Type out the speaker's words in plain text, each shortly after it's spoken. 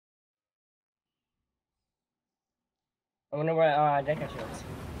I wonder what deck I chose.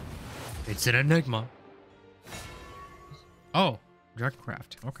 It's an enigma. Oh,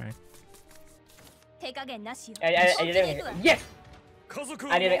 Dragoncraft. Okay. I didn't. Yes. I did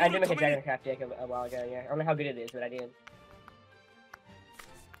make a Dragoncraft deck a while ago. Yeah, I don't know how good it is, but I did.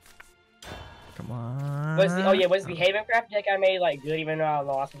 Come on. Was the Havencraft deck I made like good even though I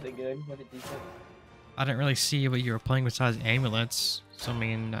lost? Was it good? Was it decent? I didn't really see what you were playing besides amulets, so I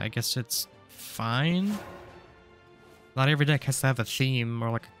mean, I guess it's fine. Not every deck has to have a theme or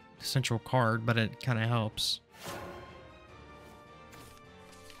like a central card, but it kind of helps.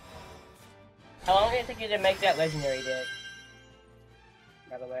 How long did it take you to make that legendary deck?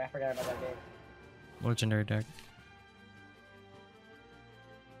 By the way, I forgot about that deck. Legendary deck.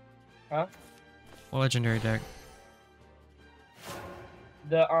 Huh? What legendary deck?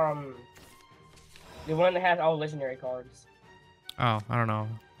 The one that has all legendary cards. Oh, I don't know.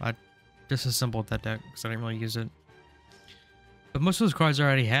 I disassembled that deck because I didn't really use it. But most of those cards I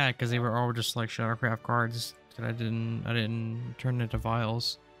already had because they were all just like Shadowcraft cards that I didn't turn into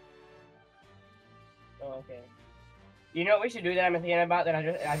vials. Oh, okay. You know what we should do that I'm thinking about that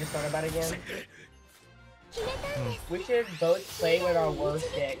I just thought about again? We should both play with our worst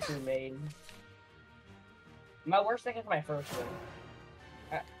decks we made. My worst deck is my first one.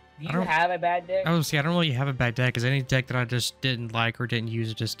 Do you have a bad deck? I don't really have a bad deck because any deck that I just didn't like or didn't use,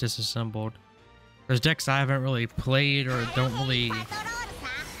 it just disassembled. There's decks I haven't really played or I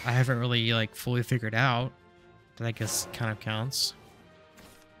haven't really like fully figured out that I guess kind of counts.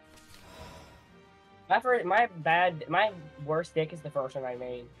 My worst deck is the first one I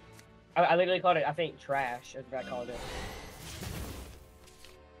made. I literally called it, I think, trash is what I called it.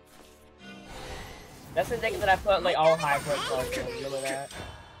 That's the deck that I put like all high point cards in. Remember that?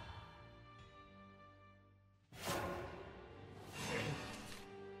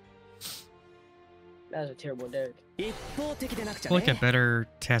 That was a terrible deck. I feel like a better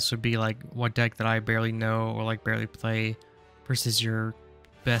test would be like what deck that I barely know or like barely play versus your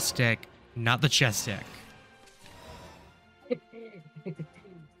best deck, not the chess deck.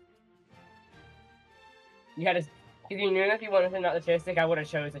 You had to, if you knew if you wanted to not the chess deck, I would have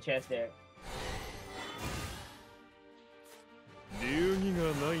chose the chess deck.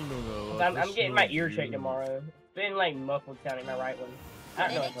 I'm getting my ear checked tomorrow. It's been like muffled sounding my right one. I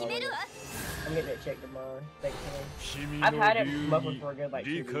don't know what's wrong with it. I'm getting it checked tomorrow. I've had it muffled for a good like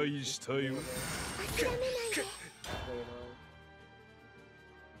 2 weeks.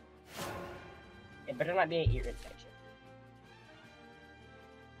 It better not be an ear infection.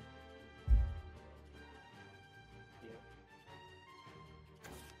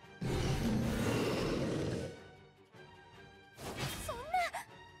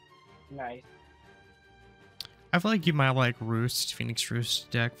 Nice. I feel like you might like Phoenix Roost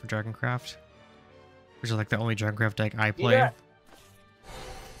deck for Dragoncraft, which is like the only Dragoncraft deck I play.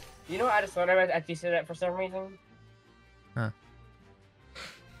 You know what I just thought of as you said that for some reason? Huh.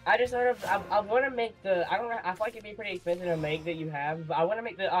 I just thought of, I want to make the, I don't know, I feel like it'd be pretty expensive to make that you have, but I want to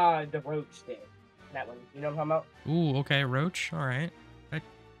make the Roach deck. That one. You know what I'm talking about? Ooh, okay, Roach, alright. That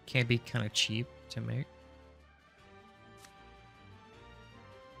can be kind of cheap to make.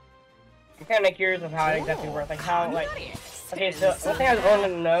 I'm kind of curious of how it exactly works, like how, like, okay, so one thing I was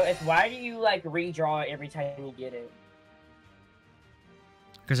wanting to know is why do you, like, redraw it every time you get it?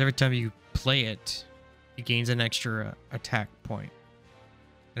 Because every time you play it, it gains an extra attack point.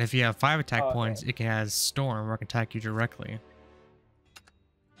 And if you have 5 attack points, it has Storm, where it can attack you directly.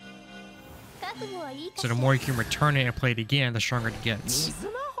 So the more you can return it and play it again, the stronger it gets.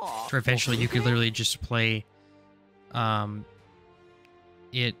 So eventually you could literally just play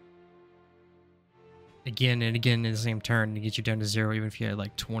it again and again in the same turn to get you down to 0, even if you had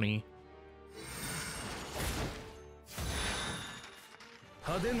like 20.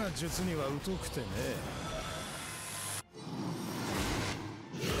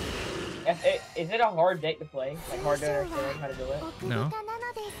 Is it a hard deck to play? Like hard to understand how to do it? No.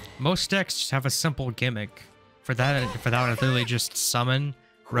 Most decks just have a simple gimmick. For that one, I literally just summon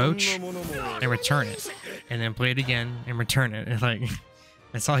Roach and return it, and then play it again and return it. And like,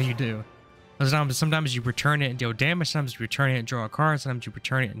 that's all you do. Sometimes you return it and deal damage. Sometimes you return it and draw a card. Sometimes you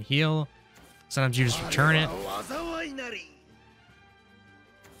return it and heal. Sometimes you just return it.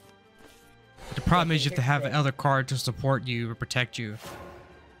 But the problem is you have to have another card to support you or protect you,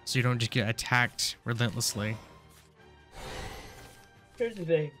 so you don't just get attacked relentlessly. Here's the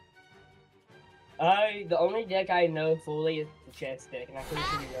thing. The only deck I know fully is the chess deck, and I couldn't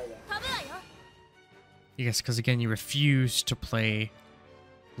sure you know that. Yes, because again, you refuse to play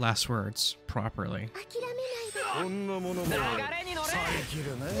Last Words properly. No,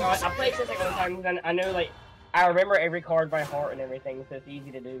 I played chess like all the time because I know, like, I remember every card by heart and everything, so it's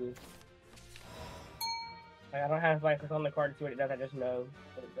easy to do. Like, I don't have to like click on the card to see what it does. I just know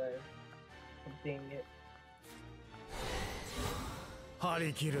what it does. I'm seeing it. 張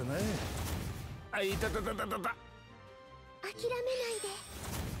り切るね。あ、いたたたたたた。諦めないで。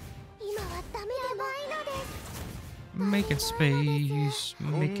今はダメでないのです。Making space,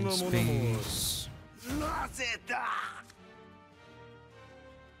 making space. なぜだ。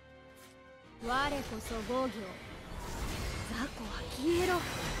我こそ防御。雑魚は消えろ。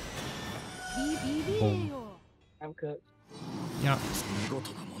ビビビれよ。I'm cooked. Yeah. 見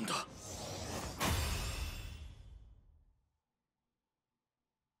事なもんだ。